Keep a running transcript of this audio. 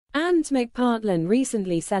McPartlin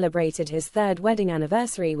recently celebrated his third wedding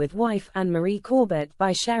anniversary with wife Anne-Marie Corbett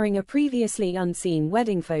by sharing a previously unseen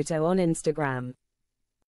wedding photo on Instagram.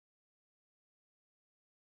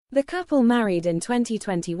 The couple married in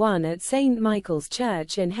 2021 at St. Michael's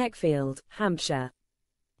Church in Heckfield, Hampshire.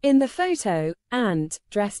 In the photo, Ant,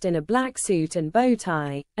 dressed in a black suit and bow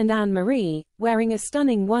tie, and Anne-Marie, wearing a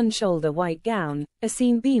stunning one-shoulder white gown, are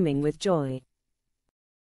seen beaming with joy.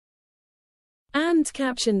 Ant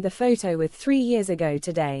captioned the photo with 3 years ago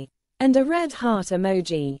today, and a red heart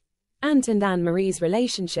emoji. Ant and Anne-Marie's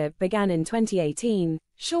relationship began in 2018,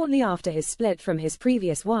 shortly after his split from his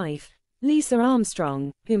previous wife, Lisa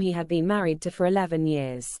Armstrong, whom he had been married to for 11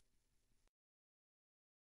 years.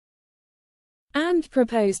 Ant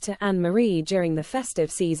proposed to Anne-Marie during the festive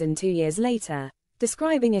season 2 years later,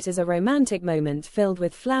 describing it as a romantic moment filled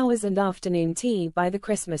with flowers and afternoon tea by the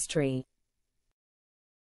Christmas tree.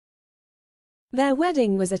 Their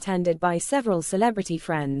wedding was attended by several celebrity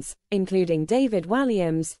friends, including David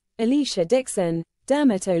Walliams, Alicia Dixon,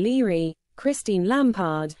 Dermot O'Leary, Christine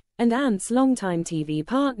Lampard, and Ant's longtime TV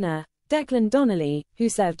partner, Declan Donnelly, who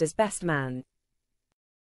served as best man.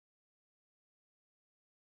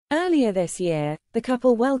 Earlier this year, the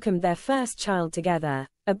couple welcomed their first child together,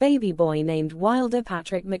 a baby boy named Wilder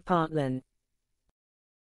Patrick McPartlin.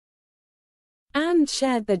 Ant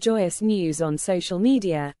shared the joyous news on social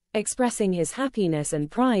media, expressing his happiness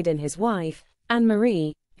and pride in his wife,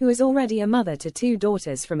 Anne-Marie, who is already a mother to 2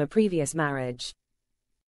 daughters from a previous marriage.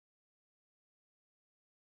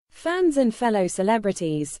 Fans and fellow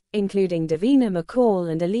celebrities, including Davina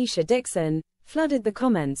McCall and Alicia Dixon, flooded the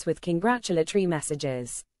comments with congratulatory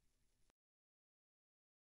messages.